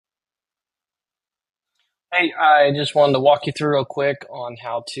Hey, I just wanted to walk you through real quick on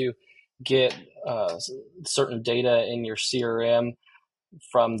how to get certain data in your CRM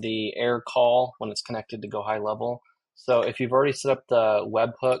from the air call when it's connected to Go High Level. So if you've already set up the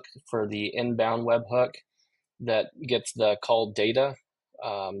webhook for the inbound webhook that gets the call data,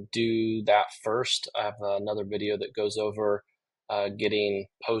 do that first. I have another video that goes over getting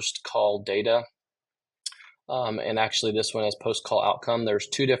post-call data. And actually, this one is post-call outcome. There's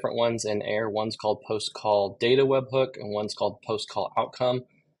two different ones in air. One's called post-call data webhook, and one's called post-call outcome.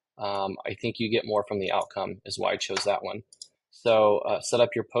 I think you get more from the outcome, is why I chose that one. So set up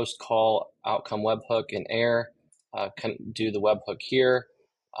your post-call outcome webhook in air. Do the webhook here.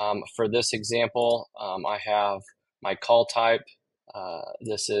 For this example, I have my call type.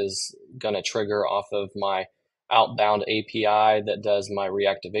 This is going to trigger off of my outbound API that does my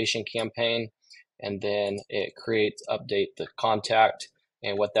reactivation campaign, and then it creates update the contact.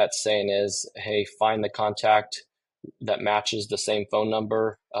 And what that's saying is, hey, find the contact that matches the same phone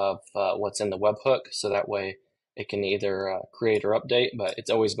number of what's in the webhook, so that way it can either create or update, but it's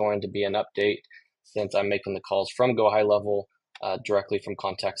always going to be an update since I'm making the calls from Go High Level directly from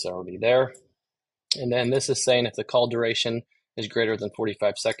contacts that are already there. And then this is saying if the call duration is greater than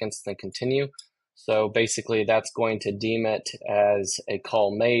 45 seconds, then continue. So basically that's going to deem it as a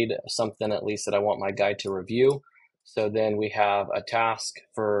call made, something at least that I want my guy to review. So then we have a task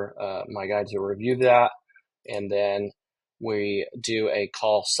for my guy to review that. And then we do a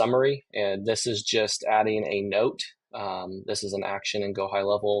call summary. And this is just adding a note. This is an action in Go High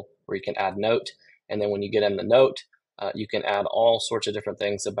Level where you can add note. And then when you get in the note, you can add all sorts of different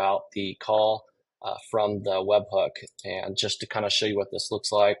things about the call from the webhook. And just to kind of show you what this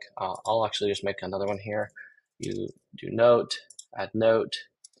looks like, I'll actually just make another one here. You do note, add note,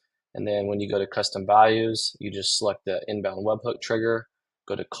 and then when you go to custom values, you just select the inbound webhook trigger,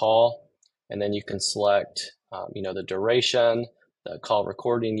 go to call, and then you can select the duration. The call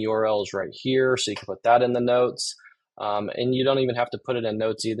recording URL is right here, so you can put that in the notes. And you don't even have to put it in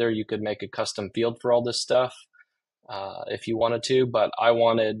notes either. You could make a custom field for all this stuff if you wanted to, but I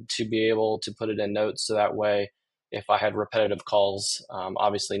wanted to be able to put it in notes so that way if I had repetitive calls,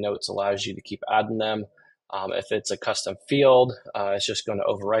 obviously notes allows you to keep adding them. If it's a custom field, it's just going to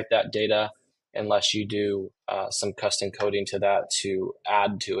overwrite that data unless you do some custom coding to that to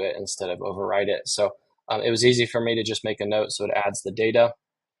add to it instead of overwrite it. So it was easy for me to just make a note so it adds the data.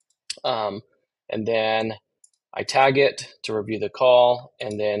 And then I tag it to review the call,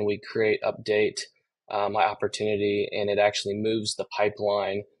 and then we create update my opportunity, and it actually moves the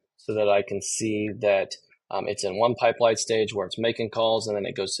pipeline so that I can see that it's in one pipeline stage where it's making calls, and then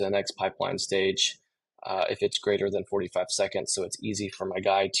it goes to the next pipeline stage if it's greater than 45 seconds. So it's easy for my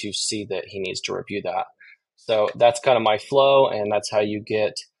guy to see that he needs to review that. So that's kind of my flow, and that's how you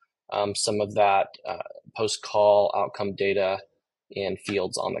get some of that post-call outcome data in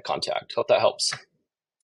fields on the contact. Hope that helps.